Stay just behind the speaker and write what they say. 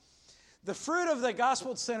The fruit of the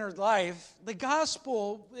gospel-centered life, the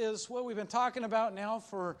gospel is what we've been talking about now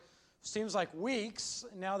for, seems like weeks,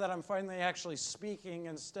 now that I'm finally actually speaking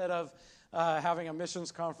instead of having a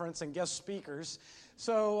missions conference and guest speakers.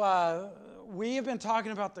 So we have been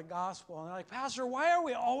talking about the gospel. And they're like, Pastor, why are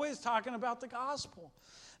we always talking about the gospel?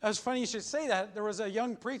 It's funny you should say that. There was a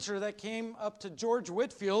young preacher that came up to George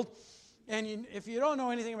Whitefield. And if you don't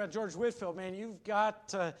know anything about George Whitefield, man, you've got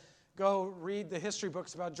to go read the history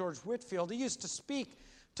books about George Whitefield. He used to speak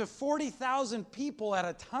to 40,000 people at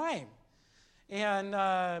a time. And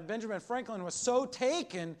Benjamin Franklin was so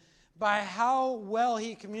taken by how well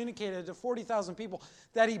he communicated to 40,000 people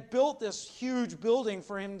that he built this huge building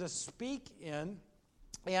for him to speak in.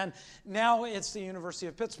 And now it's the University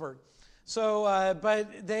of Pittsburgh. So,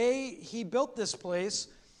 he built this place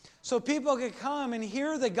so people could come and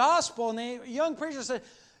hear the gospel. And the young preacher said,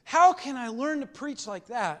 how can I learn to preach like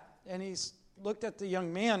that? And he looked at the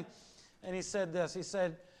young man and he said this. He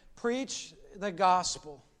said, preach the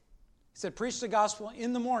gospel. He said, preach the gospel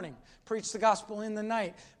in the morning. Preach the gospel in the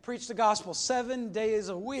night. Preach the gospel 7 days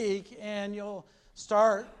a week, and you'll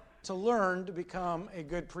start to learn to become a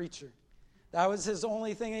good preacher. That was his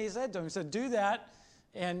only thing he said to him. He said, do that,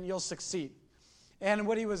 and you'll succeed. And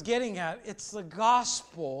what he was getting at, it's the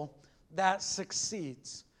gospel that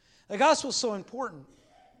succeeds. The gospel is so important.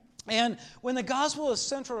 And when the gospel is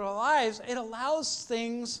central to our lives, it allows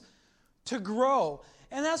things to grow.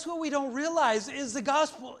 And that's what we don't realize is the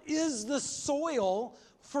gospel is the soil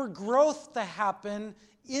for growth to happen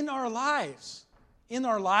in our lives. In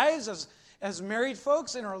our lives as married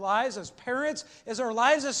folks, in our lives as parents, as our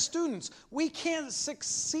lives as students. We can't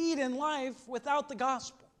succeed in life without the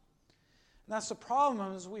gospel. And that's the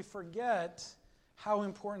problem is we forget how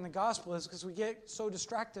important the gospel is because we get so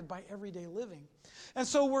distracted by everyday living. And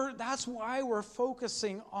so that's why we're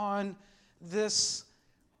focusing on this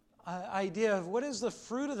idea of what is the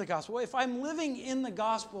fruit of the gospel. If I'm living in the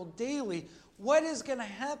gospel daily, what is going to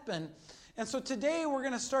happen? And so today we're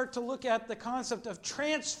going to start to look at the concept of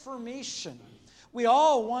transformation. We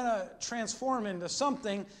all want to transform into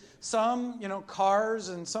something. Some, cars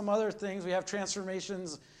and some other things. We have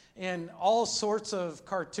transformations in all sorts of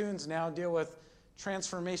cartoons now deal with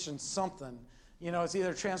transformation something. It's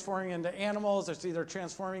either transforming into animals, it's either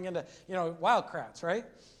transforming into, wildcrats, right?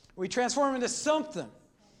 We transform into something.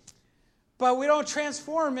 But we don't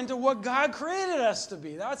transform into what God created us to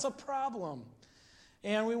be. That's a problem.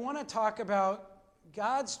 And we want to talk about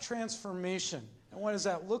God's transformation and what does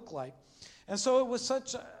that look like. And so it was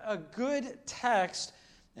such a good text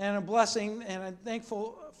and a blessing, and I'm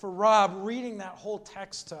thankful for Rob reading that whole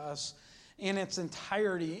text to us in its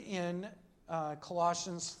entirety in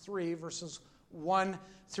Colossians 3, verses 1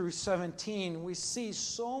 through 17. We see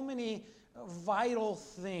so many vital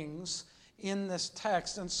things in this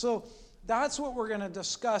text. And so that's what we're going to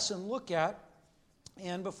discuss and look at.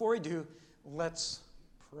 And before we do, let's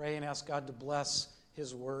pray and ask God to bless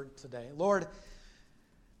His word today. Lord,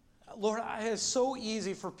 it's so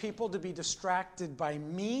easy for people to be distracted by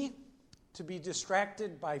me, to be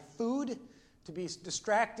distracted by food, to be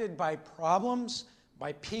distracted by problems,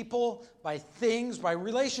 by people, by things, by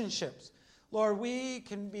relationships. Lord, we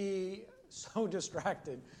can be so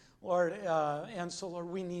distracted, Lord, and so, Lord,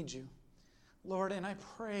 we need you. Lord, and I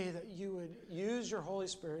pray that you would use your Holy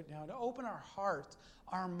Spirit now to open our hearts,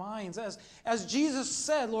 our minds. As Jesus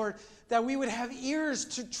said, Lord, that we would have ears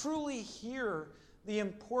to truly hear the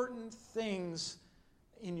important things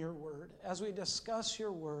in your word. As we discuss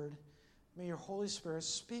your word, may your Holy Spirit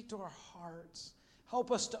speak to our hearts.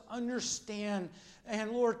 Help us to understand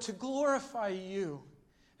and, Lord, to glorify you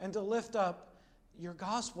and to lift up your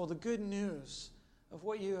gospel, the good news of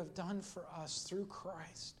what you have done for us through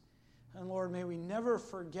Christ. And Lord, may we never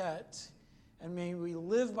forget, and may we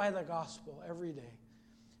live by the gospel every day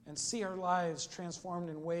and see our lives transformed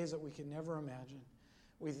in ways that we can never imagine.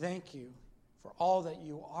 We thank you for all that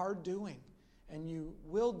you are doing and you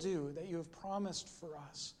will do, that you have promised for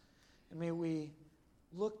us. And may we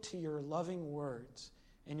look to your loving words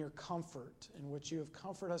and your comfort in which you have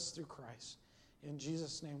comforted us through Christ. In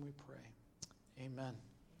Jesus' name we pray. Amen.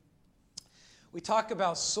 We talk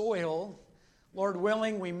about soil. Lord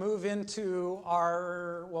willing, we move into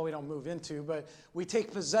we don't move into, but we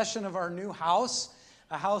take possession of our new house,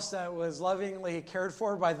 a house that was lovingly cared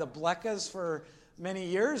for by the Bleckas for many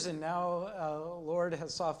years, and now Lord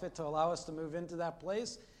has saw fit to allow us to move into that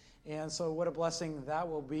place. And so what a blessing that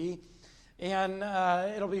will be. And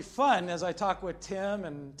it'll be fun as I talk with Tim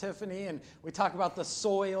and Tiffany, and we talk about the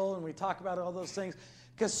soil, and we talk about all those things.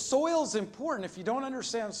 Because soil is important. If you don't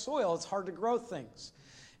understand soil, it's hard to grow things.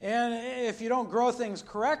 And if you don't grow things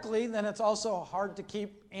correctly, then it's also hard to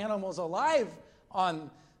keep animals alive on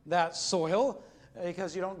that soil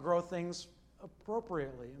because you don't grow things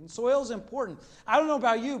appropriately. And soil is important. I don't know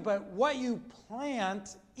about you, but what you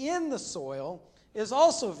plant in the soil is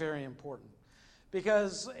also very important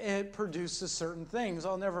because it produces certain things.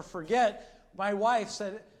 I'll never forget, my wife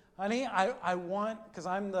said, honey, I want, because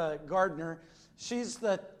I'm the gardener, she's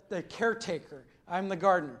the caretaker. I'm the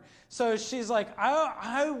gardener. So she's like,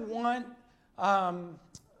 I want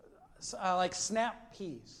like snap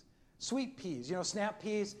peas, sweet peas, snap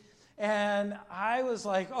peas. And I was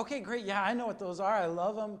like, okay, great. Yeah, I know what those are. I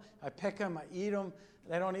love them. I pick them. I eat them.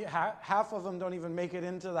 They don't eat, half of them don't even make it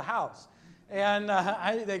into the house. And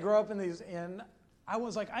they grow up in these. And I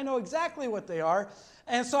was like, I know exactly what they are.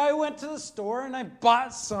 And so I went to the store and I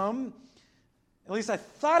bought some. At least I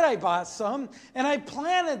thought I bought some. And I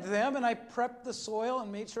planted them and I prepped the soil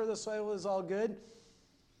and made sure the soil was all good.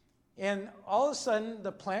 And all of a sudden,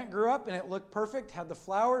 the plant grew up and it looked perfect, had the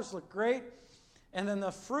flowers, looked great. And then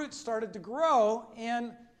the fruit started to grow,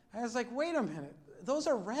 and I was like, wait a minute, those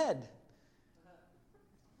are red.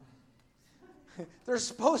 They're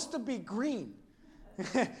supposed to be green.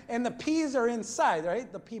 And the peas are inside,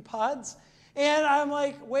 right? The pea pods. And I'm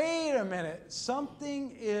like, wait a minute,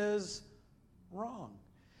 something is wrong.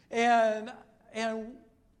 And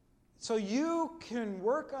so you can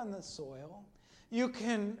work on the soil, you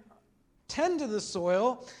can tend to the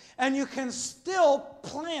soil, and you can still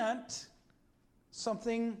plant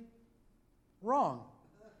something wrong.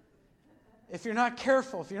 If you're not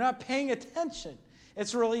careful, if you're not paying attention,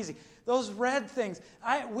 it's real easy. Those red things,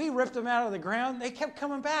 we ripped them out of the ground. They kept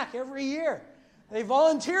coming back every year. They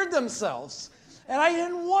volunteered themselves, and I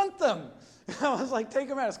didn't want them. I was like, take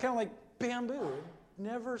them out. It's kind of like bamboo. It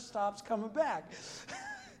never stops coming back.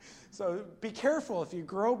 So be careful. If you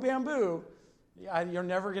grow bamboo, you're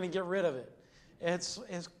never going to get rid of it. It's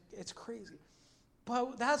crazy.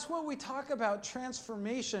 But that's what we talk about,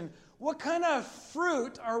 transformation. What kind of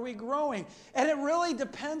fruit are we growing? And it really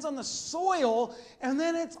depends on the soil, and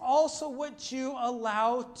then it's also what you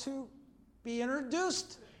allow to be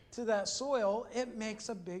introduced to that soil. It makes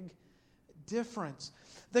a big difference.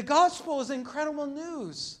 The gospel is incredible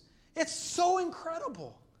news. It's so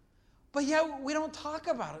incredible. But yet we don't talk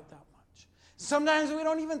about it that much. Sometimes we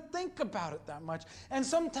don't even think about it that much. And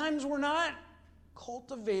sometimes we're not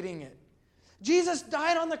cultivating it. Jesus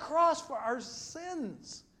died on the cross for our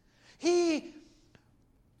sins. He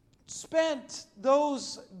spent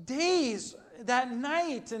those days, that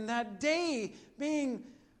night and that day, being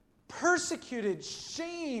persecuted,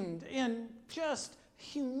 shamed, and just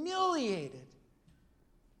humiliated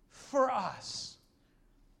for us.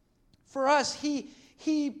 For us,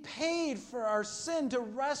 He paid for our sin to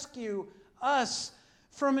rescue us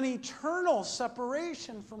from an eternal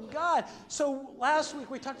separation from God. So last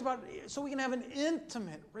week we talked about, so we can have an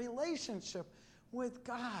intimate relationship with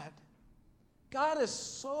God. God is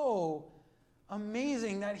so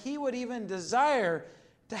amazing that He would even desire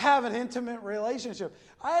to have an intimate relationship.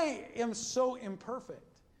 I am so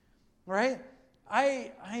imperfect, right?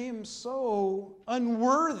 I am so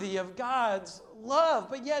unworthy of God's love,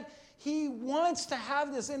 but yet He wants to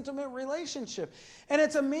have this intimate relationship. And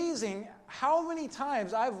it's amazing how many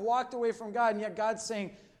times I've walked away from God, and yet God's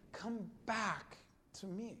saying, come back to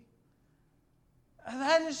me. And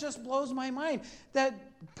that just blows my mind, that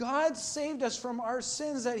God saved us from our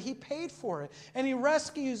sins, that He paid for it. And He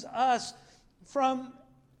rescues us from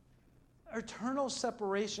eternal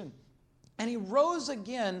separation. And He rose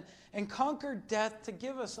again and conquered death to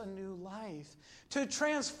give us a new life, to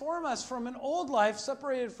transform us from an old life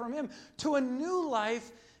separated from Him to a new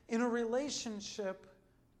life in a relationship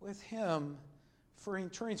with Him for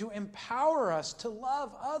eternity, to empower us to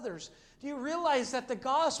love others. Do you realize that the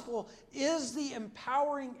gospel is the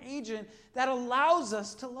empowering agent that allows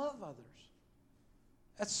us to love others?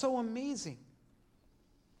 That's so amazing.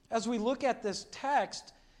 As we look at this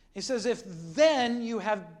text, it says, if then you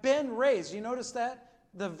have been raised. You notice that?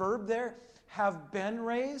 The verb there, have been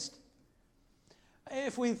raised.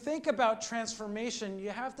 If we think about transformation,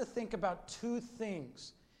 you have to think about two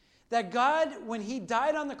things. That God, when He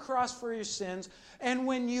died on the cross for your sins, and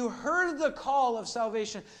when you heard the call of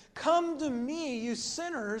salvation, come to me, you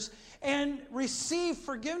sinners, and receive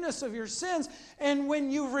forgiveness of your sins. And when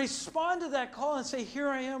you respond to that call and say, here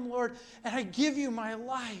I am, Lord, and I give you my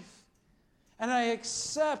life, and I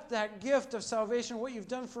accept that gift of salvation, what you've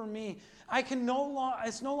done for me,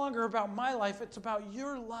 it's no longer about my life, it's about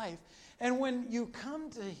your life. And when you come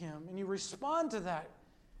to Him and you respond to that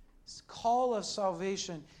call of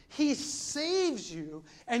salvation. He saves you,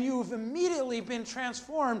 and you've immediately been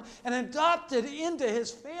transformed and adopted into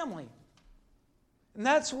his family. And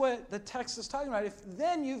that's what the text is talking about. If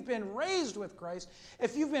then you've been raised with Christ,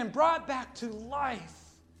 if you've been brought back to life,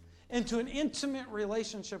 into an intimate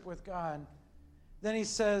relationship with God, then he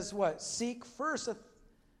says what? Seek first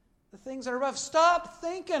the things that are above. Stop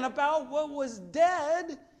thinking about what was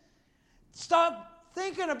dead. Stop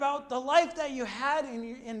thinking about the life that you had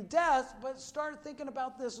in death, but start thinking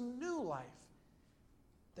about this new life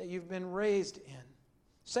that you've been raised in.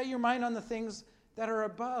 Set your mind on the things that are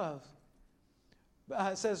above.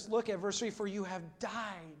 It says, look at verse 3, for you have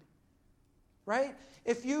died. Right?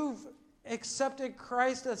 If you've accepted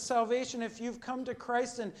Christ as salvation, if you've come to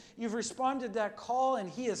Christ and you've responded to that call and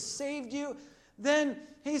he has saved you, then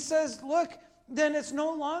he says, look, then it's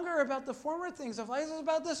no longer about the former things of life. It's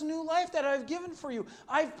about this new life that I've given for you.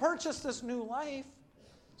 I've purchased this new life.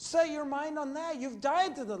 Set your mind on that. You've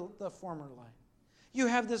died to the former life. You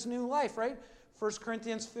have this new life, right? 1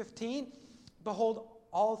 Corinthians 15, behold,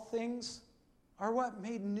 all things are what?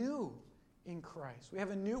 Made new in Christ.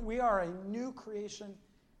 We are a new creation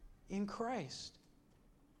in Christ.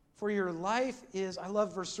 For your life is, I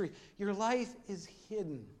love verse 3, your life is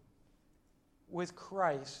hidden with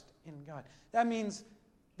Christ in God. That means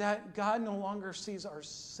that God no longer sees our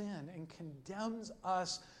sin and condemns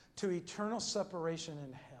us to eternal separation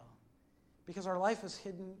in hell because our life is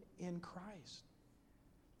hidden in Christ.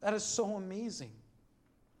 That is so amazing.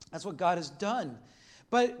 That's what God has done.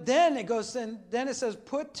 But then it goes, then it says,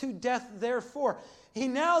 put to death therefore.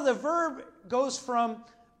 The verb goes from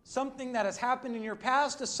something that has happened in your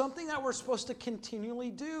past to something that we're supposed to continually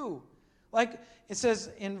do. Like it says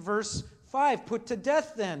in verse 5, put to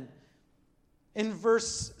death then. In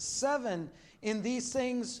verse 7, in these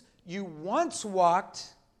things you once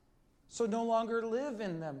walked, so no longer live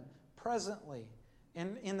in them presently,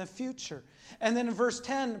 in the future. And then in verse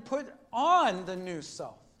 10, put on the new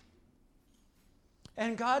self.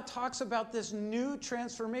 And God talks about this new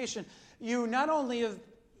transformation. You not only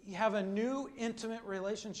have a new intimate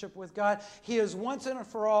relationship with God, he has once and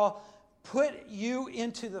for all put you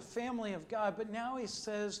into the family of God, but now he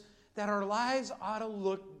says that our lives ought to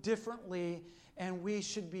look differently and we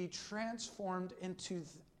should be transformed into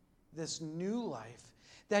this new life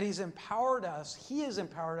that he has empowered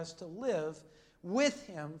us to live with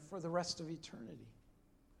him for the rest of eternity.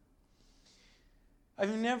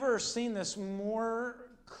 I've never seen this more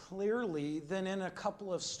clearly than in a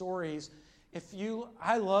couple of stories.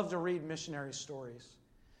 I love to read missionary stories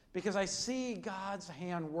because I see God's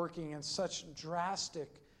hand working in such drastic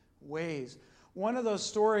ways. One of those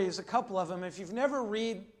stories, a couple of them, if you've never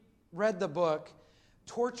read the book,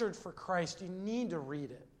 Tortured for Christ, you need to read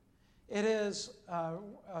it. It is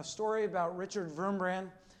a story about Richard Wurmbrand,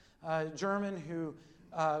 a German who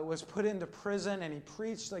was put into prison and he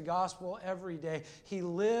preached the gospel every day. He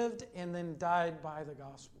lived and then died by the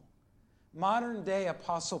gospel. Modern day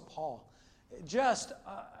Apostle Paul.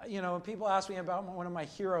 When people ask me about one of my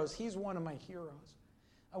heroes, he's one of my heroes.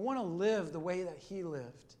 I want to live the way that he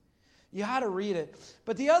lived. You had to read it.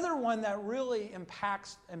 But the other one that really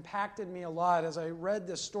impacted me a lot as I read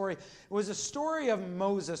this story was a story of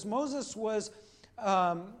Moses. Moses was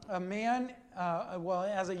a man,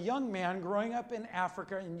 as a young man growing up in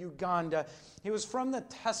Africa, in Uganda. He was from the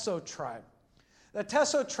Teso tribe. The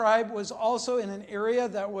Teso tribe was also in an area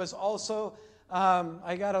that was also,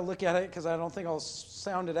 I got to look at it because I don't think I'll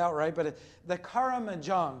sound it out right, but the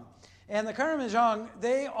Karamojong. And the Karamojong,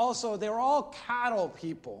 they were all cattle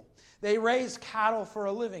people. They raised cattle for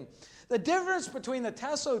a living. The difference between the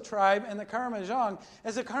Teso tribe and the Karamojong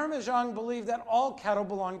is the Karamojong believed that all cattle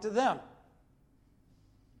belonged to them.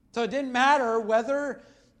 So it didn't matter whether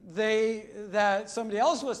that somebody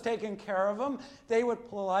else was taking care of them. They would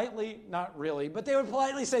politely, not really, but they would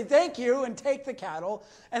politely say thank you and take the cattle.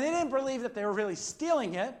 And they didn't believe that they were really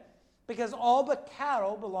stealing it because all the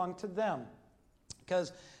cattle belonged to them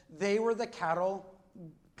because they were the cattle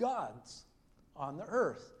gods on the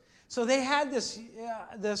earth. So they had this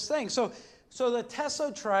thing. So the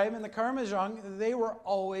Teso tribe and the Karamojong, they were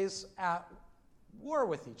always at war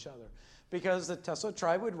with each other because the Teso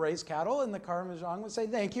tribe would raise cattle and the Karamojong would say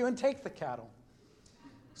thank you and take the cattle.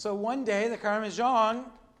 So one day the Karamojong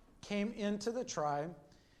came into the tribe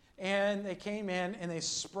and they came in and they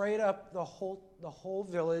sprayed up the whole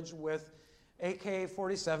village with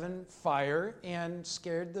AK-47 fire and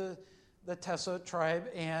scared the Teso tribe,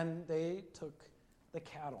 and they took the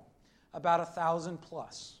cattle. About 1,000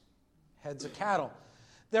 plus heads of cattle.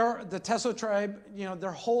 The Teso tribe,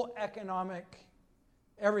 their whole economic,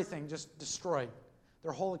 everything just destroyed.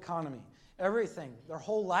 Their whole economy. everything. Their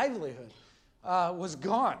whole livelihood was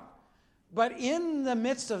gone. But in the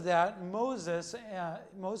midst of that, Moses'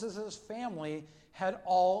 family had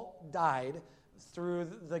all died through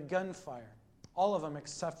the gunfire. All of them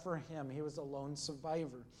except for him. He was a lone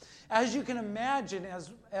survivor. As you can imagine,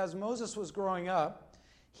 as Moses was growing up,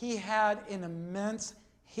 he had an immense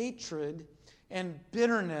hatred and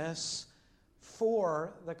bitterness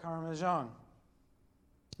for the Karamojong.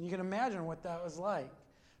 You can imagine what that was like.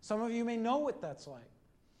 Some of you may know what that's like.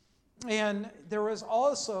 And there was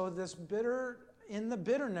also in the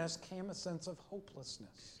bitterness came a sense of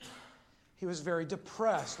hopelessness. He was very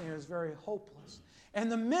depressed and he was very hopeless. In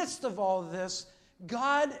the midst of all this,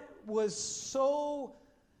 God was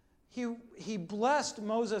he blessed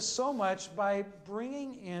Moses so much by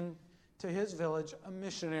bringing in to his village a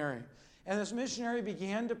missionary. And this missionary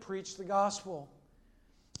began to preach the gospel.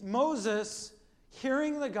 Moses,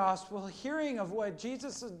 hearing the gospel, hearing of what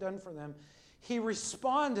Jesus had done for them, he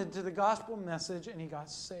responded to the gospel message and he got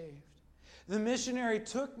saved. The missionary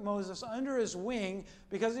took Moses under his wing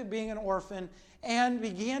because of being an orphan and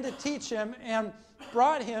began to teach him and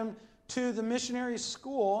brought him to the missionary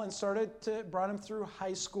school and brought him through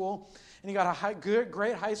high school. And he got a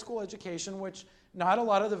great high school education, which not a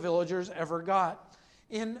lot of the villagers ever got.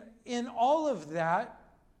 In all of that,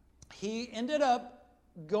 he ended up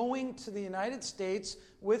going to the United States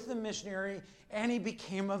with the missionary, and he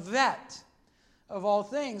became a vet of all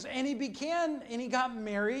things. And he got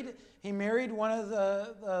married. He married one of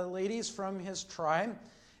the ladies from his tribe,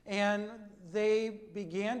 and they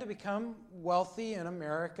began to become wealthy in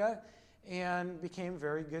America and became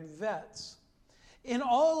very good vets. In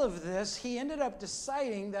all of this, he ended up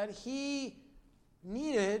deciding that he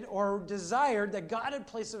needed or desired, that God had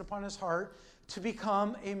placed it upon his heart to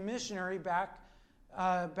become a missionary back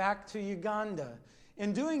to Uganda.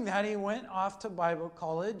 In doing that, he went off to Bible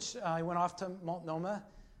college. He went off to Multnomah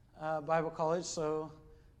Bible College. So,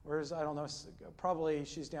 I don't know, probably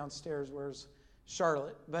she's downstairs. Where's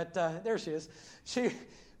Charlotte? But there she is. He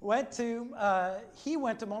went to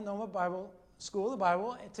Multnomah Bible School of the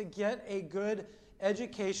Bible to get a good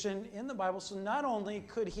education in the Bible. So not only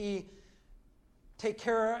could he take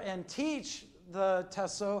care and teach the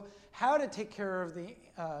Teso how to take care of the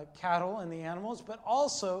cattle and the animals, but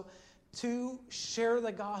also to share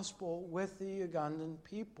the gospel with the Ugandan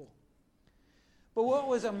people. But what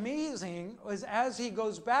was amazing was as he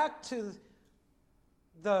goes back to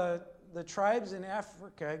the tribes in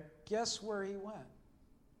Africa, guess where he went?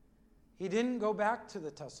 He didn't go back to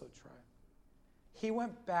the Teso tribe. He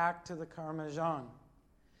went back to the Karamojong.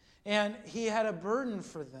 And he had a burden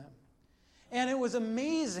for them. And it was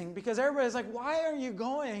amazing because everybody's like, why are you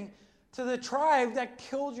going to the tribe that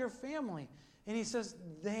killed your family? And he says,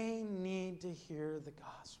 they need to hear the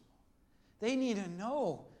gospel. They need to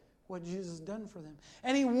know what Jesus has done for them.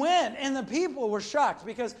 And he went, and the people were shocked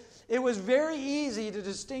because it was very easy to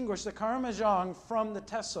distinguish the Karamojong from the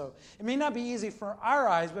Teso. It may not be easy for our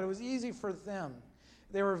eyes, but it was easy for them.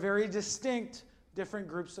 They were very distinct, different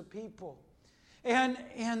groups of people. And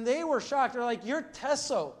they were shocked. They're like, you're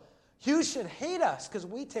Teso. You should hate us because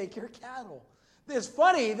we take your cattle. It's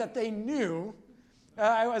funny that they knew.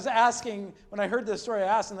 I was asking, when I heard this story, I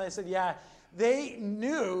asked them, they said, yeah, they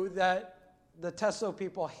knew that the Teso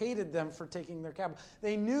people hated them for taking their cattle.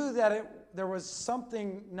 They knew that there was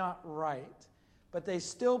something not right, but they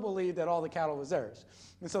still believed that all the cattle was theirs.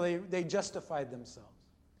 And so they justified themselves.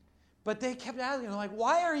 But they kept asking, like,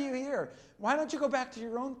 why are you here? Why don't you go back to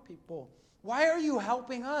your own people? Why are you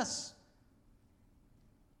helping us?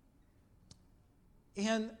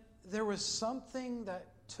 And there was something that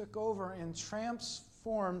took over and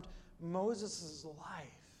transformed Moses' life.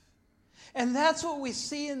 And that's what we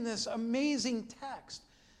see in this amazing text.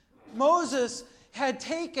 Moses had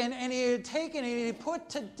taken and he put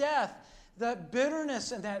to death that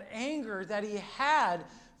bitterness and that anger that he had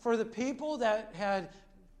for the people that had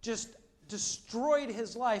just destroyed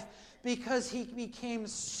his life because he became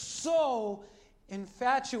so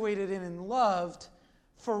infatuated and in loved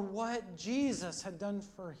for what Jesus had done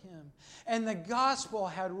for him. And the gospel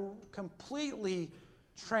had completely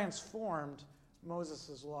transformed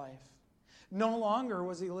Moses' life. No longer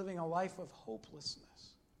was he living a life of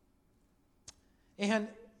hopelessness. And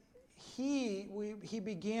he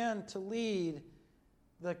began to lead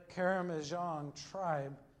the Karamojong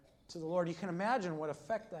tribe to the Lord. You can imagine what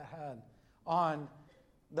effect that had on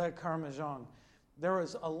the Karamojong. There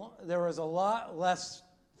was a lot less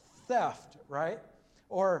theft, right?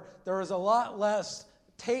 Or there was a lot less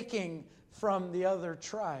taking from the other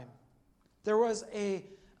tribe. There was an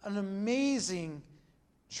amazing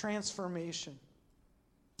transformation.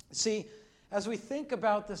 See, as we think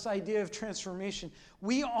about this idea of transformation,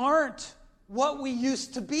 we aren't what we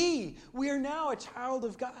used to be. We are now a child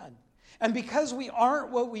of God. And because we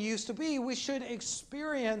aren't what we used to be, we should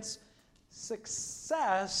experience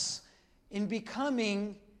success in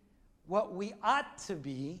becoming what we ought to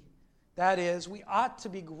be. That is, we ought to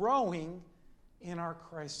be growing in our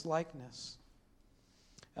Christ-likeness.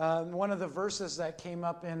 One of the verses that came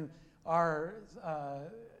up in our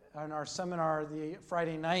seminar the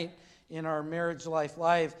Friday night in our Marriage Life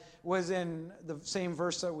Live was in the same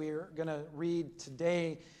verse that we're going to read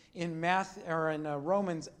today in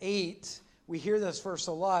Romans 8. We hear this verse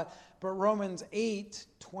a lot, but Romans 8,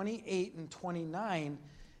 28 and 29,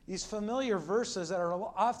 these familiar verses that are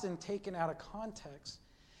often taken out of context.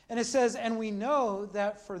 And it says, "And we know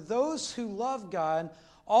that for those who love God,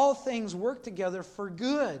 all things work together for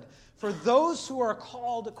good, for those who are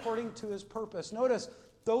called according to his purpose." Notice,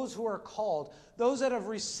 those who are called, those that have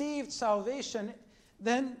received salvation,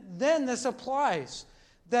 then this applies,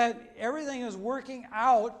 that everything is working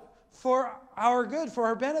out for our good, for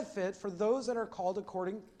our benefit, for those that are called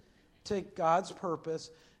according to God's purpose.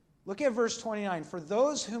 Look at verse 29. "For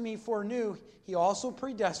those whom he foreknew, he also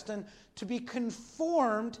predestined to be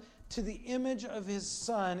conformed to the image of his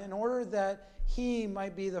Son, in order that he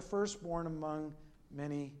might be the firstborn among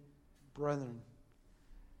many brethren."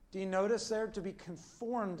 Do you notice there? To be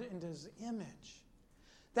conformed into his image.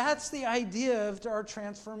 That's the idea of our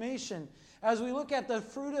transformation. As we look at the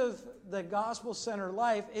fruit of the gospel-centered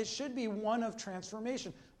life, it should be one of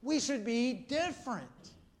transformation. We should be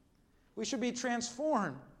different. We should be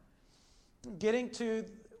transformed. Getting to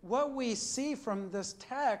what we see from this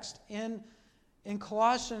text in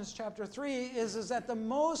Colossians chapter 3 is that the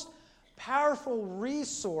most powerful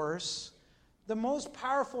resource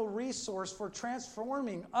for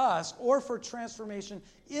transforming us or for transformation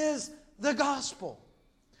is the gospel.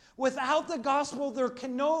 Without the gospel, there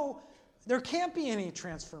can't be any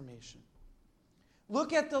transformation.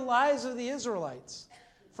 Look at the lives of the Israelites.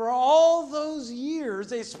 For all those years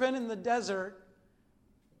they spent in the desert,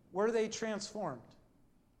 were they transformed?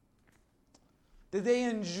 Did they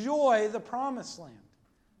enjoy the promised land?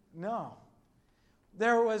 No. They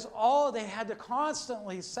had to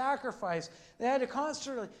constantly sacrifice. They had to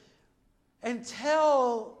constantly,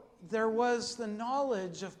 until there was the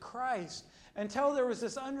knowledge of Christ, until there was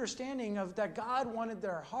this understanding of that God wanted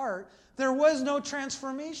their heart, there was no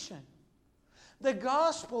transformation. The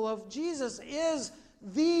gospel of Jesus is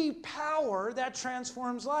the power that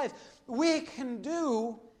transforms life. We can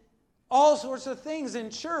do all sorts of things in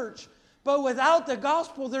church, but without the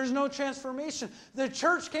gospel, there's no transformation. The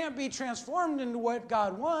church can't be transformed into what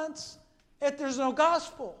God wants if there's no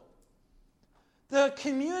gospel. The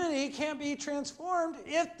community can't be transformed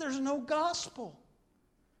if there's no gospel.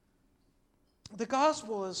 The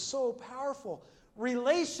gospel is so powerful.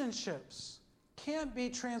 Relationships can't be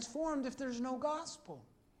transformed if there's no gospel.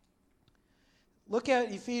 Look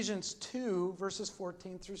at Ephesians 2, verses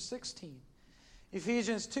 14 through 16.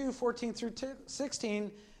 Ephesians 2, 14 through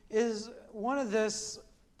 16 is one of the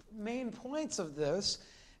main points of this,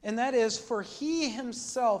 and that is, "For he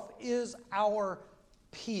himself is our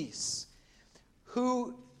peace,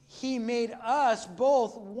 who he made us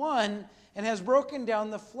both one and has broken down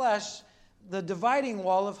the flesh, the dividing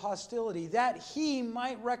wall of hostility, that he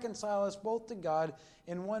might reconcile us both to God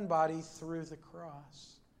in one body through the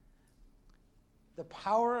cross." The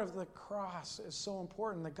power of the cross is so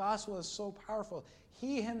important. The gospel is so powerful.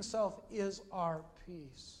 He himself is our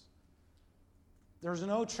peace. There's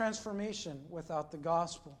no transformation without the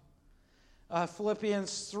gospel.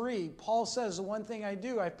 Philippians 3, Paul says, "The one thing I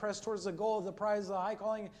do, I press towards the goal of the prize of the high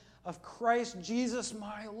calling of Christ Jesus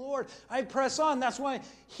my Lord." I press on. That's why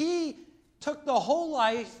he took the whole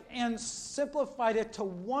life and simplified it to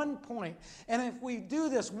one point. And if we do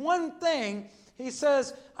this one thing, he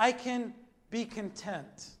says, I can be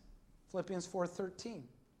content. Philippians 4:13.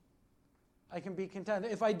 I can be content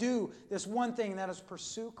if I do this one thing, that is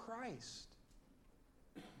pursue Christ.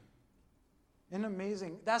 Isn't it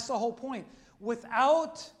amazing? That's the whole point.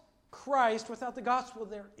 Without Christ, without the gospel,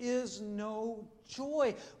 there is no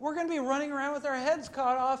joy. We're going to be running around with our heads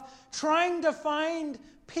cut off, trying to find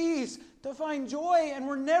peace, to find joy, and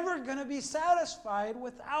we're never going to be satisfied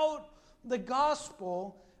without the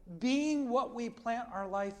gospel being what we plant our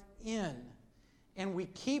life in, and we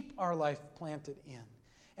keep our life planted in.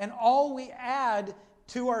 And all we add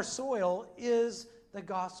to our soil is the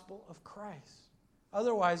gospel of Christ.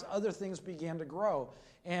 Otherwise, other things begin to grow,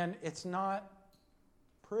 and it's not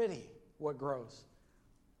pretty what grows.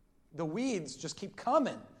 The weeds just keep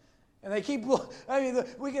coming, and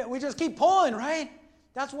we just keep pulling, right?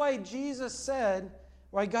 That's why Jesus said,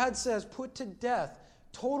 Why God says, put to death,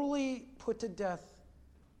 totally put to death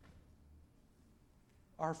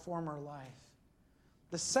our former life.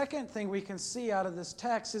 The second thing we can see out of this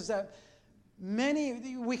text is that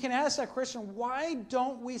we can ask that question, why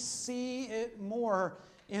don't we see it more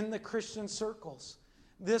in the Christian circles?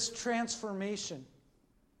 This transformation.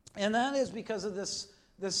 And that is because of this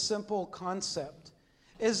simple concept.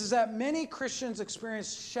 Is that many Christians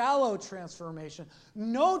experience shallow transformation,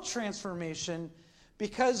 no transformation,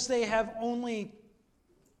 because they're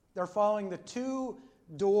following the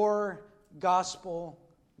two-door gospel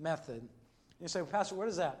method. You say, well, Pastor, what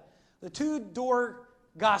is that? The two-door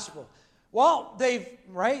gospel. Well,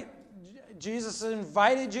 Jesus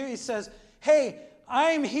invited you. He says, hey,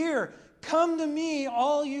 I'm here. Come to me,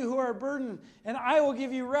 all you who are burdened, and I will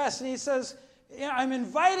give you rest. And he says, I'm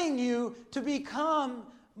inviting you to become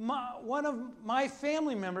one of my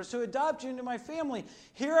family members, to adopt you into my family.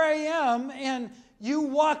 Here I am, and you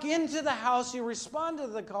walk into the house, you respond to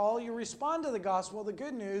the call, you respond to the gospel, the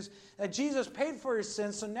good news that Jesus paid for your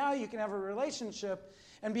sins, so now you can have a relationship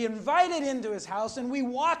and be invited into his house. And we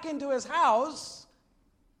walk into his house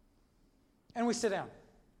and we sit down.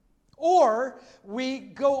 Or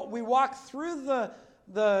we walk through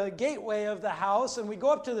the gateway of the house and we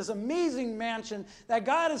go up to this amazing mansion that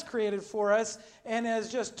God has created for us, and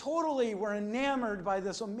is just totally, we're enamored by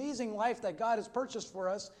this amazing life that God has purchased for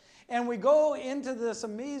us. And we go into this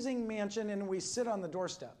amazing mansion and we sit on the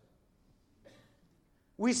doorstep.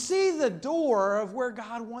 We see the door of where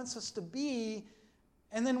God wants us to be,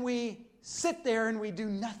 and then we sit there and we do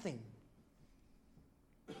nothing.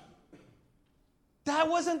 That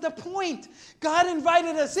wasn't the point. God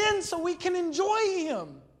invited us in so we can enjoy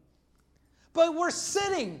him. But we're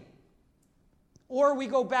sitting. Or we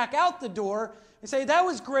go back out the door and say, that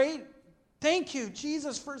was great. Thank you,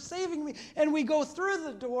 Jesus, for saving me. And we go through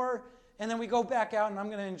the door, and then we go back out, and I'm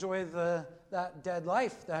going to enjoy that dead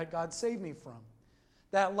life that God saved me from.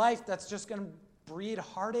 That life that's just going to breed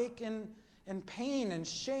heartache and pain and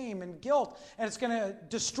shame and guilt, and it's going to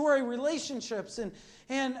destroy relationships, and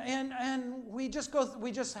we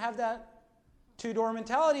just have that two-door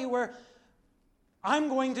mentality where I'm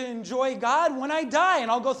going to enjoy God when I die, and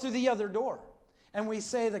I'll go through the other door. And we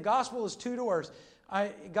say the gospel is two doors.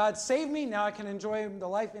 God saved me, now I can enjoy the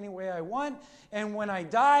life any way I want, and when I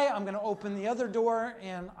die, I'm going to open the other door,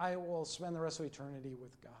 and I will spend the rest of eternity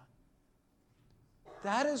with God.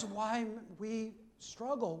 That is why we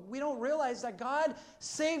struggle. We don't realize that God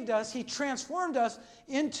saved us. He transformed us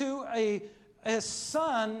into a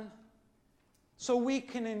son so we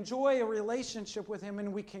can enjoy a relationship with him,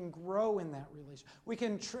 and we can grow in that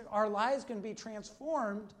relationship. Our lives can be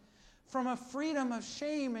transformed from a freedom of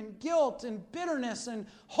shame and guilt and bitterness and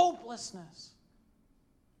hopelessness.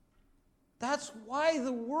 That's why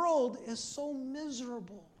the world is so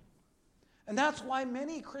miserable. And that's why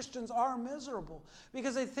many Christians are miserable,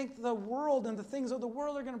 because they think the world and the things of the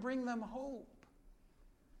world are going to bring them hope.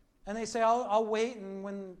 And they say, I'll wait, and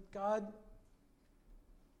when I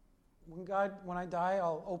die,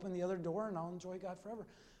 I'll open the other door and I'll enjoy God forever.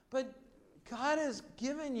 But God has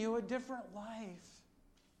given you a different life.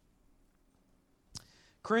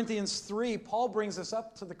 Corinthians 3, Paul brings us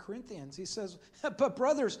up to the Corinthians. He says, but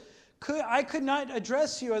brothers, I could not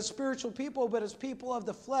address you as spiritual people, but as people of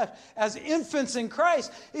the flesh, as infants in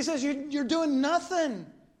Christ. He says, you're doing nothing.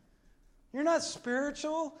 You're not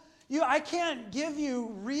spiritual. I can't give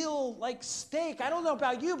you real steak. I don't know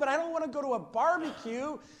about you, but I don't want to go to a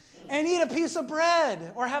barbecue and eat a piece of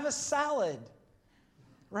bread or have a salad.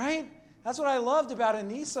 Right? That's what I loved about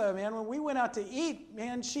Anissa, man. When we went out to eat,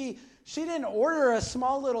 man, she didn't order a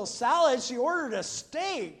small little salad. She ordered a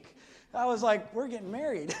steak. I was like, we're getting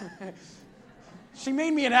married. She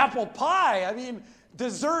made me an apple pie. I mean,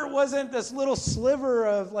 dessert wasn't this little sliver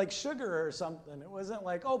of sugar or something. It wasn't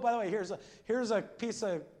like, oh, by the way, here's a piece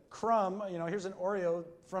of crumb. Here's an Oreo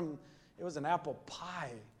it was an apple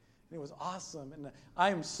pie. And it was awesome. And I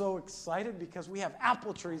am so excited because we have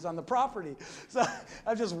apple trees on the property. So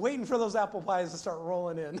I'm just waiting for those apple pies to start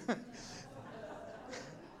rolling in.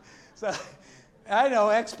 So I know,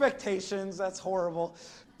 expectations, that's horrible.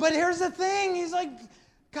 But here's the thing. He's like,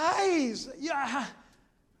 guys,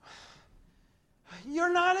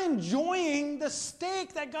 you're not enjoying the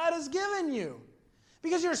steak that God has given you.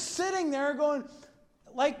 Because you're sitting there going,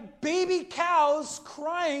 like baby cows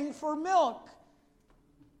crying for milk,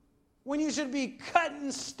 when you should be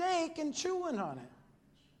cutting steak and chewing on it.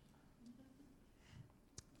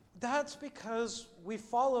 That's because we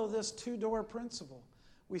follow this two-door principle.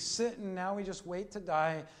 We sit and now we just wait to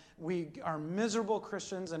die. We are miserable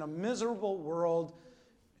Christians in a miserable world,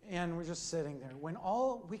 and we're just sitting there, when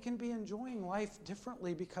all we can be enjoying life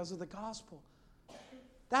differently because of the gospel.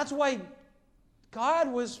 That's why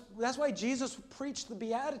Jesus preached the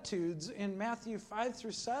Beatitudes in Matthew 5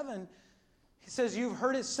 through 7. He says, you've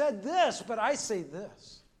heard it said this, but I say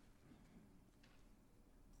this.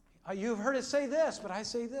 You've heard it say this, but I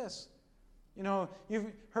say this.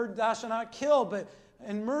 You've heard thou shalt not kill,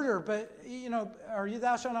 and murder, or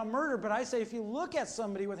thou shalt not murder, but I say if you look at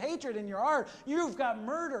somebody with hatred in your heart, you've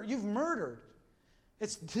murdered.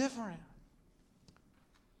 It's different.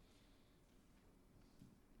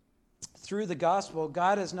 Through the gospel,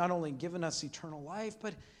 God has not only given us eternal life,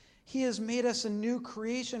 but He has made us a new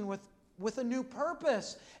creation with a new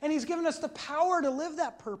purpose. And He's given us the power to live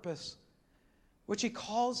that purpose, which He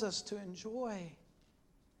calls us to enjoy.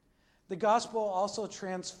 The gospel also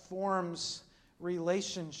transforms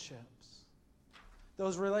relationships.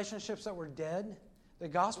 Those relationships that were dead, the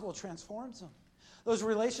gospel transforms them. Those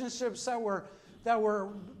relationships that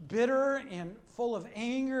were bitter and full of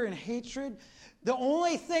anger and hatred, the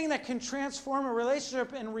only thing that can transform a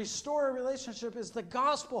relationship and restore a relationship is the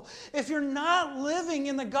gospel. If you're not living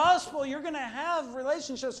in the gospel, you're going to have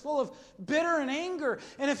relationships full of bitter and anger.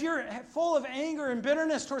 And if you're full of anger and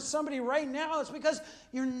bitterness towards somebody right now, it's because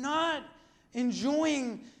you're not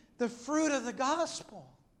enjoying the fruit of the gospel.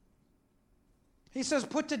 He says,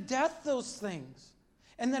 put to death those things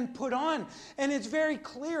and then put on. And it's very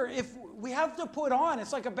clear. If we have to put on,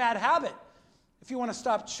 it's like a bad habit. If you want to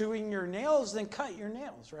stop chewing your nails, then cut your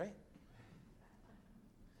nails, right?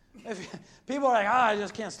 If people are like, I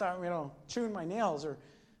just can't stop, chewing my nails or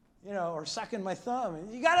sucking my thumb.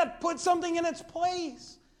 You got to put something in its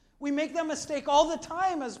place. We make that mistake all the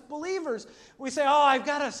time as believers. We say,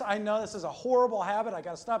 I know this is a horrible habit. I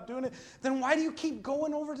got to stop doing it. Then why do you keep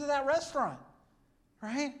going over to that restaurant,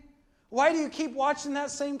 right? Why do you keep watching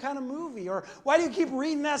that same kind of movie? Or why do you keep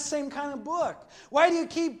reading that same kind of book? Why do you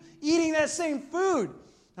keep eating that same food?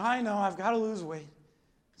 I know, I've got to lose weight.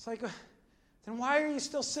 It's like, then why are you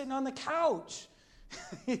still sitting on the couch?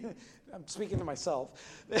 I'm speaking to myself.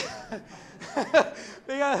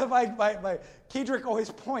 Because my Kedrick always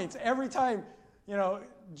points every time,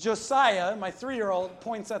 Josiah, my 3-year-old,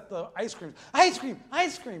 points at the ice cream. Ice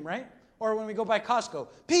cream, right? Or when we go by Costco,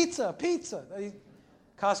 pizza.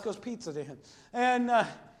 Costco's pizza to him. And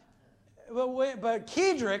but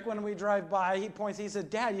Kedrick, when we drive by, he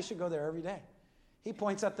said, Dad, you should go there every day. He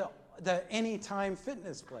points at the Anytime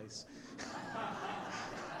fitness place.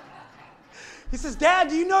 He says, Dad,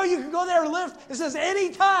 do you know you can go there and lift? It says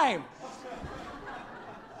Anytime.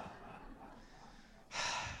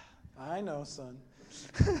 I know, son.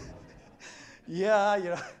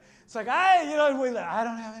 Yeah, it's like, I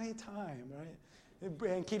don't have any time, right?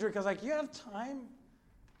 And Kedrick was like, you have time?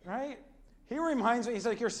 Right? He reminds me, he's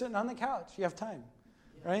like, you're sitting on the couch. You have time,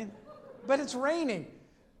 right? But it's raining.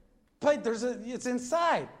 But it's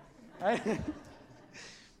inside, right?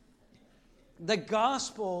 The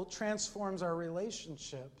gospel transforms our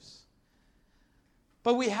relationships.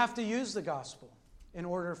 But we have to use the gospel in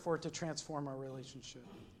order for it to transform our relationship.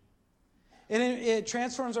 And it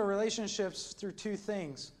transforms our relationships through two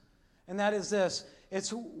things. And that is this. It's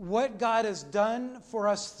what God has done for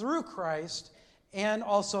us through Christ, and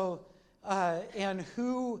also and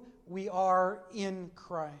who we are in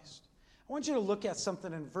Christ. I want you to look at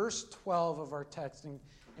something in verse 12 of our text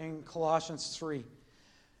in Colossians 3.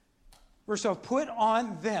 Verse 12, put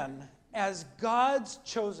on then as God's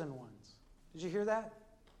chosen ones. Did you hear that?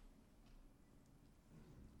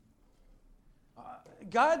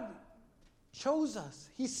 God chose us.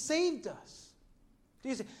 He saved us.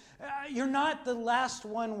 You're not the last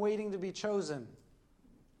one waiting to be chosen.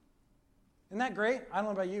 Isn't that great? I don't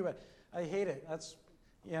know about you, but I hate it. That's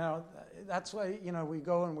why, we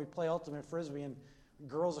go and we play ultimate frisbee and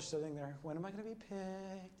girls are sitting there. When am I going to be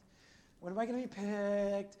picked? When am I going to be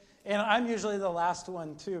picked? And I'm usually the last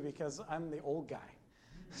one too because I'm the old guy.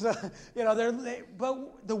 So,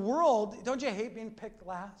 but the world, don't you hate being picked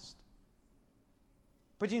last?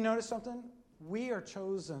 But you notice something? We are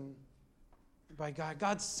chosen by God.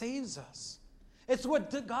 God saves us. It's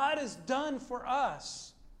what God has done for us.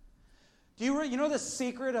 Do you know the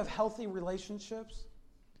secret of healthy relationships?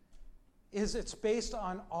 Is it's based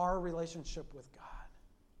on our relationship with God.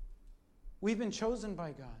 We've been chosen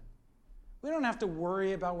by God. We don't have to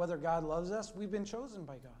worry about whether God loves us. We've been chosen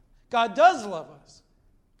by God. God does love us.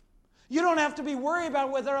 You don't have to be worried about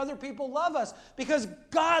whether other people love us because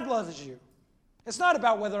God loves you. It's not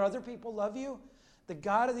about whether other people love you. The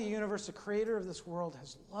God of the universe, the creator of this world,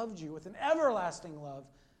 has loved you with an everlasting love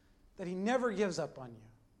that He never gives up on you.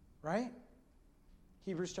 Right?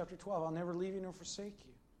 Hebrews chapter 12, I'll never leave you nor forsake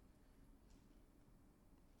you.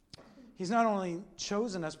 He's not only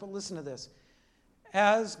chosen us, but listen to this.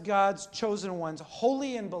 As God's chosen ones,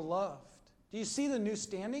 holy and beloved. Do you see the new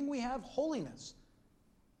standing we have? Holiness.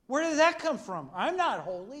 Where did that come from? I'm not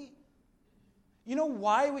holy. You know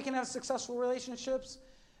why we can have successful relationships?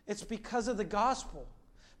 It's because of the gospel.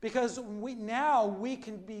 Because we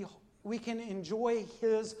can enjoy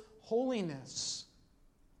His holiness.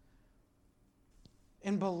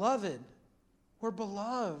 And beloved, we're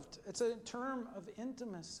beloved. It's a term of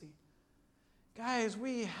intimacy. Guys,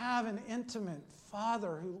 we have an intimate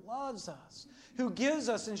Father who loves us, who gives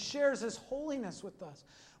us and shares His holiness with us.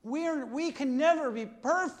 We can never be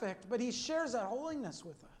perfect, but He shares that holiness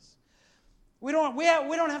with us. We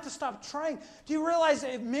don't have to stop trying. Do you realize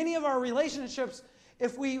that many of our relationships,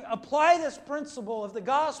 if we apply this principle of the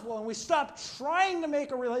gospel and we stop trying to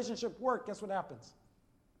make a relationship work, guess what happens?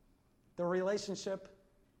 The relationship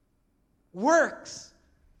works.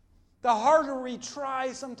 The harder we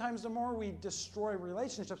try, sometimes the more we destroy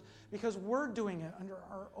relationships because we're doing it under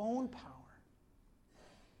our own power.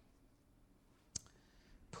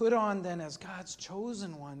 Put on then as God's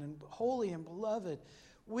chosen one and holy and beloved.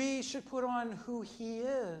 We should put on who He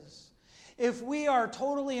is. If we are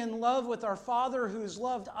totally in love with our Father who's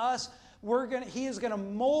loved us, He is going to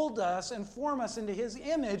mold us and form us into His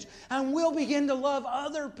image, and we'll begin to love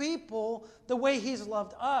other people the way He's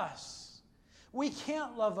loved us. We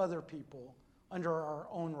can't love other people under our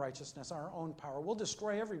own righteousness, our own power. We'll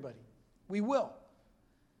destroy everybody. We will.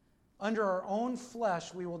 Under our own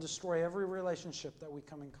flesh, we will destroy every relationship that we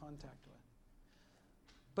come in contact with.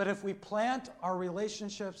 But if we plant our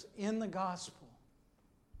relationships in the gospel,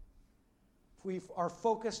 if we are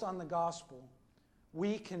focused on the gospel,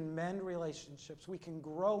 we can mend relationships. We can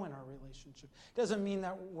grow in our relationship. Doesn't mean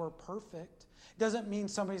that we're perfect. Doesn't mean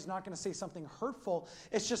somebody's not going to say something hurtful.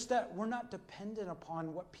 It's just that we're not dependent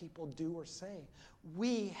upon what people do or say.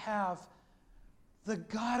 We have the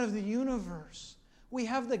God of the universe. We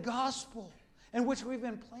have the gospel in which we've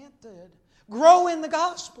been planted. Grow in the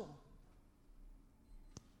gospel.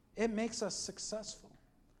 It makes us successful.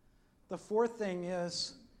 The fourth thing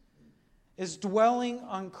is dwelling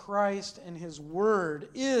on Christ and His Word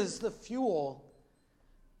is the fuel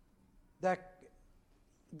that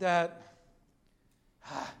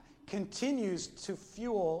continues to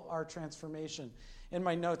fuel our transformation. In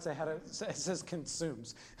my notes, it says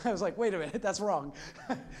consumes. I was like, wait a minute, that's wrong.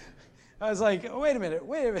 I was like, wait a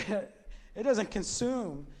minute. It doesn't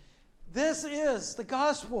consume. This is the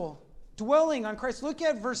gospel, dwelling on Christ. Look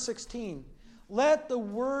at verse 16. Let the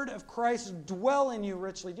word of Christ dwell in you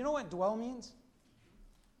richly. Do you know what dwell means?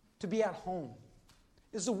 To be at home.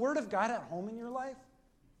 Is the word of God at home in your life?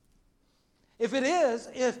 If it is,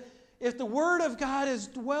 if the word of God is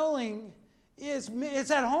dwelling,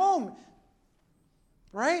 it's at home.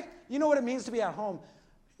 Right? You know what it means to be at home.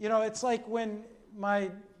 You know, it's like when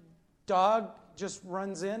my dog just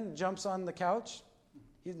runs in, jumps on the couch.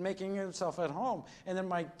 He's making himself at home. And then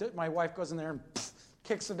my wife goes in there and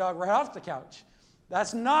kicks the dog right off the couch.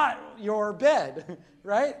 That's not your bed,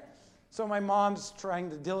 right? So my mom's trying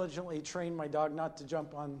to diligently train my dog not to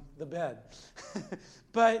jump on the bed.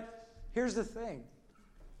 But here's the thing.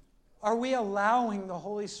 Are we allowing the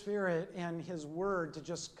Holy Spirit and His Word to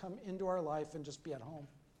just come into our life and just be at home?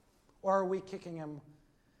 Or are we kicking Him?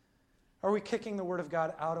 Are we kicking the Word of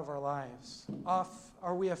God out of our lives?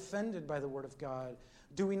 Are we offended by the Word of God?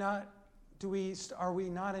 Are we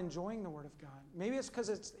not enjoying the Word of God? Maybe it's because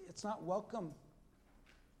it's not welcome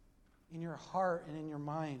in your heart and in your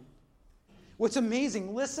mind. What's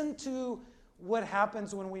amazing, listen to what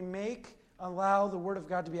happens when we allow the Word of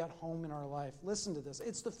God to be at home in our life. Listen to this.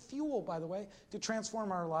 It's the fuel, by the way, to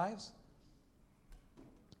transform our lives.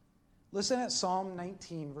 Listen at Psalm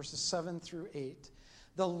 19, verses 7 through 8.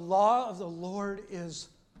 The law of the Lord is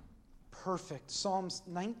perfect. Psalms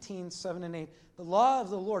 19, 7 and 8. The law of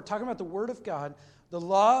the Lord, talking about the Word of God, the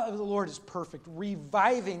law of the Lord is perfect,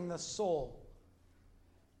 reviving the soul.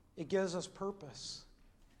 It gives us purpose.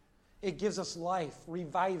 It gives us life,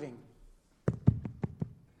 reviving.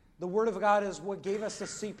 The Word of God is what gave us the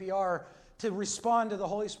CPR to respond to the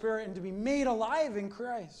Holy Spirit and to be made alive in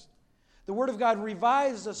Christ. The Word of God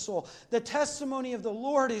revives the soul. The testimony of the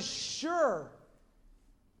Lord is sure.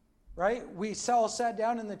 Right? We all sat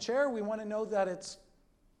down in the chair. We want to know that it's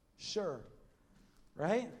sure.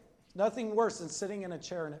 Right? Nothing worse than sitting in a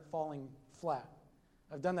chair and it falling flat.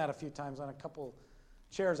 I've done that a few times on a couple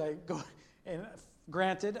chairs. And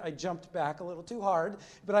granted, I jumped back a little too hard,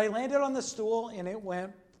 but I landed on the stool and it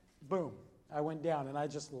went boom. I went down and I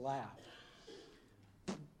just laughed.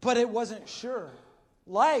 But it wasn't sure.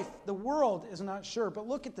 Life, the world is not sure. But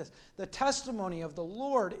look at this. The testimony of the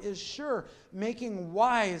Lord is sure, making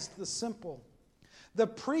wise the simple. The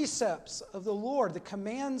precepts of the Lord, the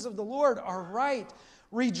commands of the Lord are right,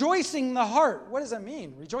 rejoicing the heart. What does that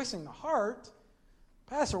mean? Rejoicing the heart?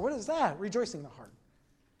 Pastor, what is that? Rejoicing the heart.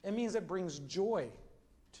 It means it brings joy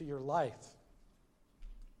to your life.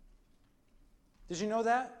 Did you know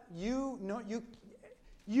that? You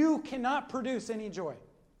cannot produce any joy.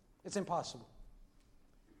 It's impossible.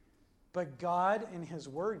 But God and His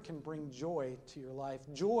Word can bring joy to your life.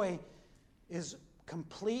 Joy is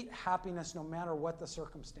complete happiness no matter what the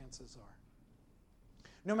circumstances are.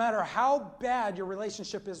 No matter how bad your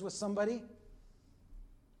relationship is with somebody,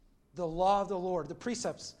 the law of the Lord, the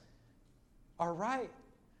precepts are right.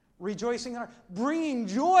 Rejoicing, bringing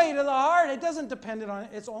joy to the heart. It doesn't depend on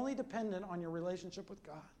it. It's only dependent on your relationship with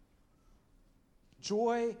God.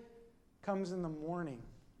 Joy comes in the morning.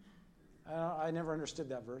 I never understood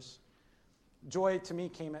that verse. Joy to me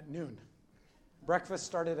came at noon. Breakfast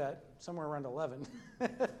started at somewhere around 11.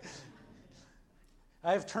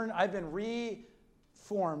 I've been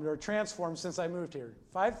reformed or transformed since I moved here.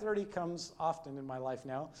 5:30 comes often in my life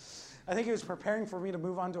now. I think He was preparing for me to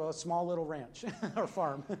move on to a small little ranch or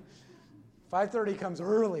farm. 5:30 comes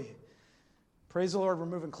early. Praise the Lord, we're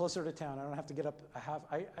moving closer to town. I don't have to get up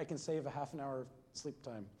I can save a half an hour of sleep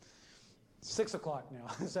time. 6 o'clock now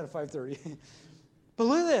instead of 5:30. But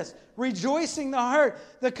look at this. Rejoicing the heart.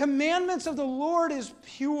 The commandments of the Lord is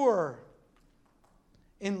pure.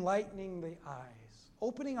 Enlightening the eyes.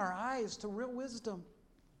 Opening our eyes to real wisdom.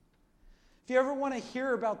 If you ever want to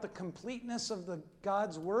hear about the completeness of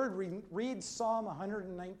God's Word, read Psalm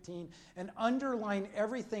 119 and underline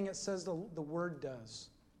everything it says the Word does.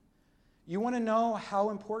 You want to know how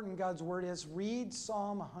important God's Word is? Read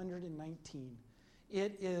Psalm 119.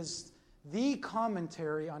 It is the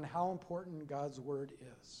commentary on how important God's Word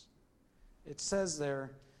is. It says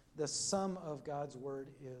there, the sum of God's Word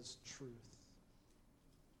is truth.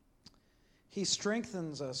 He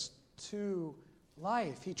strengthens us to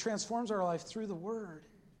life. He transforms our life through the Word.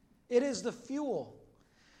 It is the fuel.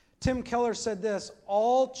 Tim Keller said this,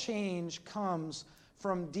 all change comes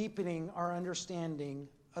from deepening our understanding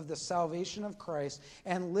of the salvation of Christ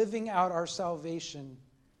and living out our salvation,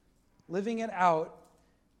 living it out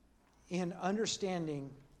in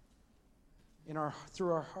understanding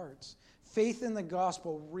through our hearts. Faith in the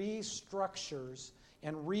gospel restructures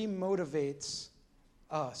and remotivates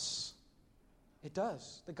us. It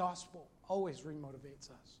does. The gospel always remotivates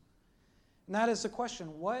us. And that is the question.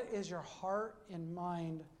 What is your heart and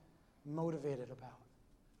mind motivated about?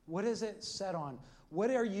 What is it set on?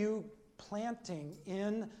 What are you planting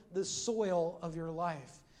in the soil of your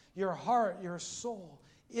life? Your heart, your soul.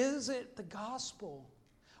 Is it the gospel?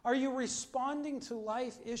 Are you responding to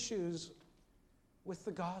life issues with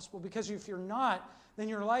the gospel? Because if you're not, then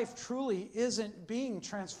your life truly isn't being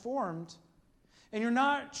transformed. And you're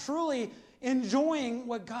not truly enjoying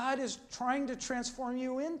what God is trying to transform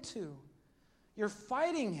you into. You're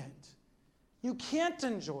fighting it. You can't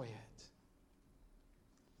enjoy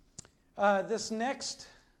it. This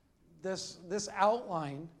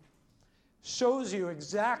outline shows you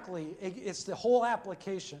exactly, it's the whole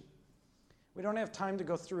application. We don't have time to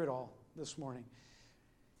go through it all this morning.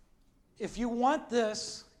 If you want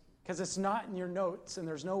this, because it's not in your notes and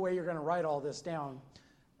there's no way you're going to write all this down,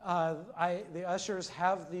 the ushers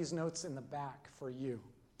have these notes in the back for you.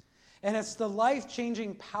 And it's the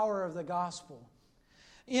life-changing power of the gospel.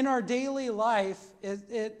 In our daily life,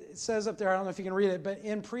 it says up there, I don't know if you can read it, but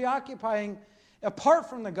apart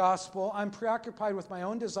from the gospel, I'm preoccupied with my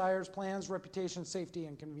own desires, plans, reputation, safety,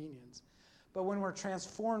 and convenience. But when we're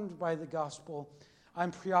transformed by the gospel,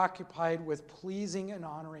 I'm preoccupied with pleasing and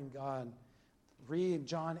honoring God. Read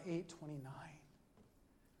John 8:29.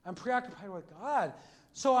 I'm preoccupied with God.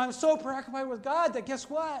 So I'm so preoccupied with God that guess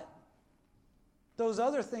what? Those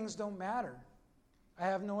other things don't matter. I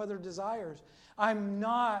have no other desires. I'm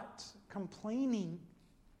not complaining.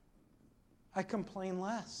 I complain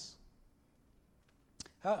less.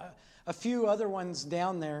 A few other ones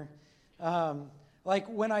down there. Like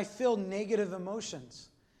when I feel negative emotions.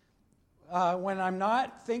 When I'm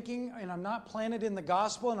not thinking and I'm not planted in the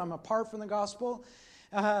gospel and I'm apart from the gospel.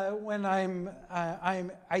 When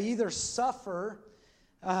I either suffer,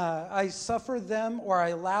 I suffer them or I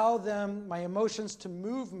allow them, my emotions, to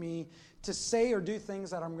move me to say or do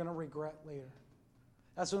things that I'm going to regret later.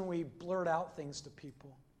 That's when we blurt out things to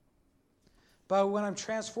people. But when I'm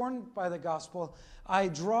transformed by the gospel, I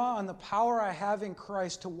draw on the power I have in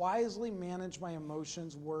Christ to wisely manage my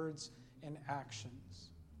emotions, words, and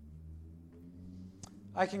actions.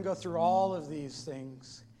 I can go through all of these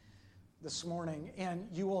things. this morning, and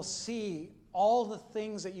you will see all the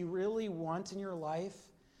things that you really want in your life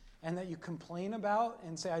and that you complain about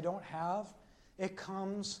and say, I don't have. It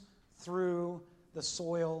comes through the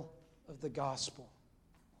soil of the gospel.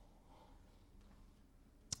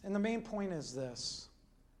 And the main point is this: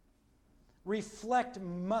 reflect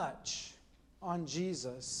much on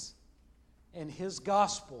Jesus and his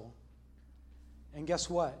gospel, and guess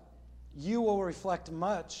what? You will reflect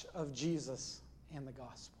much of Jesus and the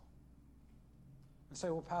gospel. And say,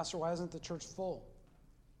 well, Pastor, why isn't the church full?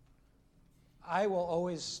 I will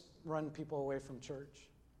always run people away from church.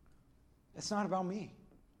 It's not about me.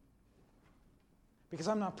 Because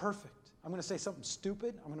I'm not perfect. I'm going to say something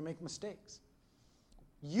stupid. I'm going to make mistakes.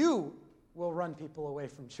 You will run people away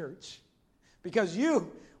from church because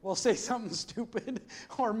you will say something stupid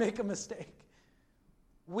or make a mistake.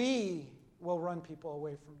 We will run people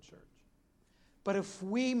away from church. But if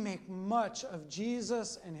we make much of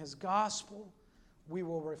Jesus and his gospel, we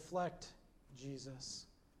will reflect Jesus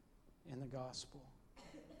in the gospel.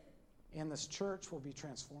 And this church will be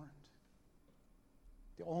transformed.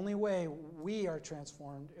 The only way we are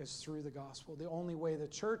transformed is through the gospel. The only way the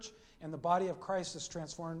church and the body of Christ is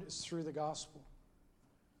transformed is through the gospel.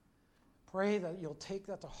 Pray that you'll take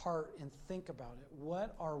that to heart and think about it.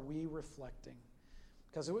 What are we reflecting?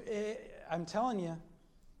 Because I'm telling you,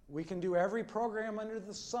 we can do every program under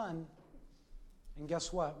the sun, and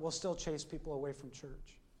guess what? We'll still chase people away from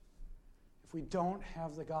church. If we don't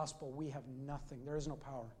have the gospel, we have nothing. There is no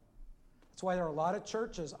power. That's why there are a lot of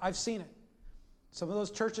churches. I've seen it. Some of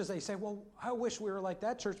those churches, they say, well, I wish we were like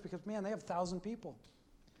that church because, man, they have 1,000 people.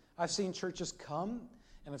 I've seen churches come,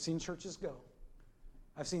 and I've seen churches go.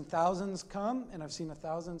 I've seen thousands come, and I've seen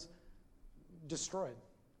thousands destroyed.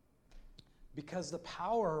 Because the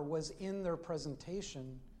power was in their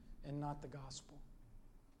presentation and not the gospel.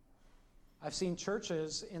 I've seen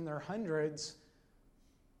churches in their hundreds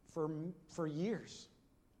for years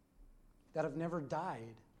that have never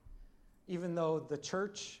died, even though the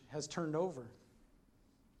church has turned over.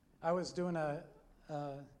 I was doing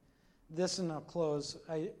this, and I'll close.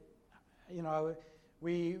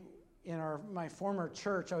 My former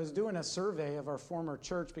church, I was doing a survey of our former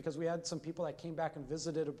church because we had some people that came back and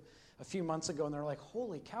visited a few months ago, and they're like,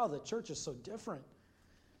 holy cow, the church is so different.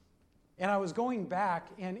 And I was going back,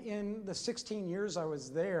 and in the 16 years I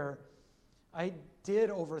was there, I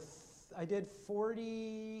did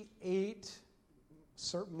 48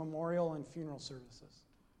 memorial and funeral services.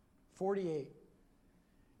 48.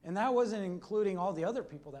 And that wasn't including all the other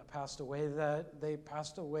people that passed away, that they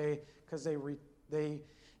passed away because and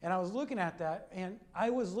I was looking at that, and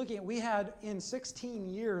we had, in 16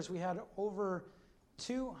 years, we had over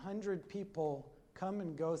 200 people come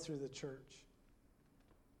and go through the church.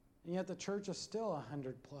 And yet the church is still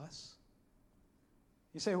 100 plus.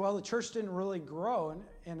 You say, well, the church didn't really grow,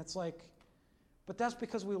 and it's like, but that's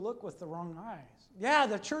because we look with the wrong eyes. Yeah,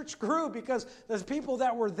 the church grew because the people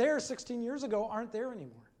that were there 16 years ago aren't there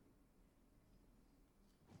anymore.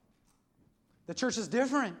 The church is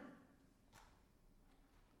different.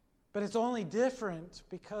 But it's only different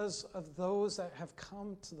because of those that have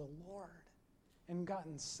come to the Lord and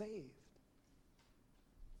gotten saved.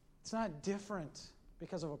 It's not different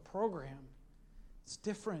because of a program. It's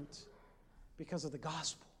different because of the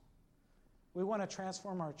gospel. We want to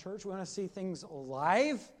transform our church. We want to see things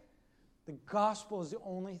alive. The gospel is the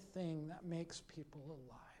only thing that makes people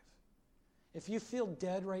alive. If you feel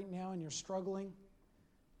dead right now and you're struggling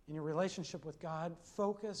in your relationship with God,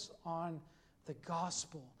 focus on the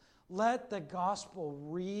gospel. Let the gospel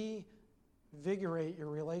reinvigorate your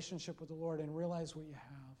relationship with the Lord and realize what you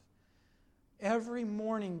have. Every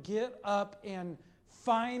morning, get up and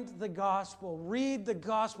find the gospel. Read the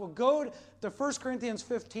gospel. Go to 1 Corinthians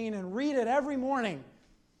 15 and read it every morning.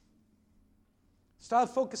 Stop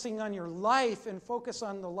focusing on your life and focus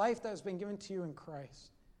on the life that has been given to you in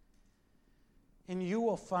Christ. And you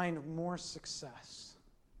will find more success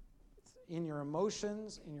in your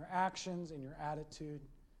emotions, in your actions, in your attitude.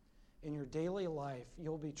 In your daily life,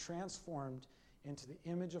 you'll be transformed into the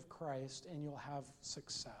image of Christ, and you'll have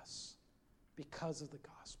success because of the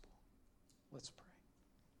gospel. Let's pray.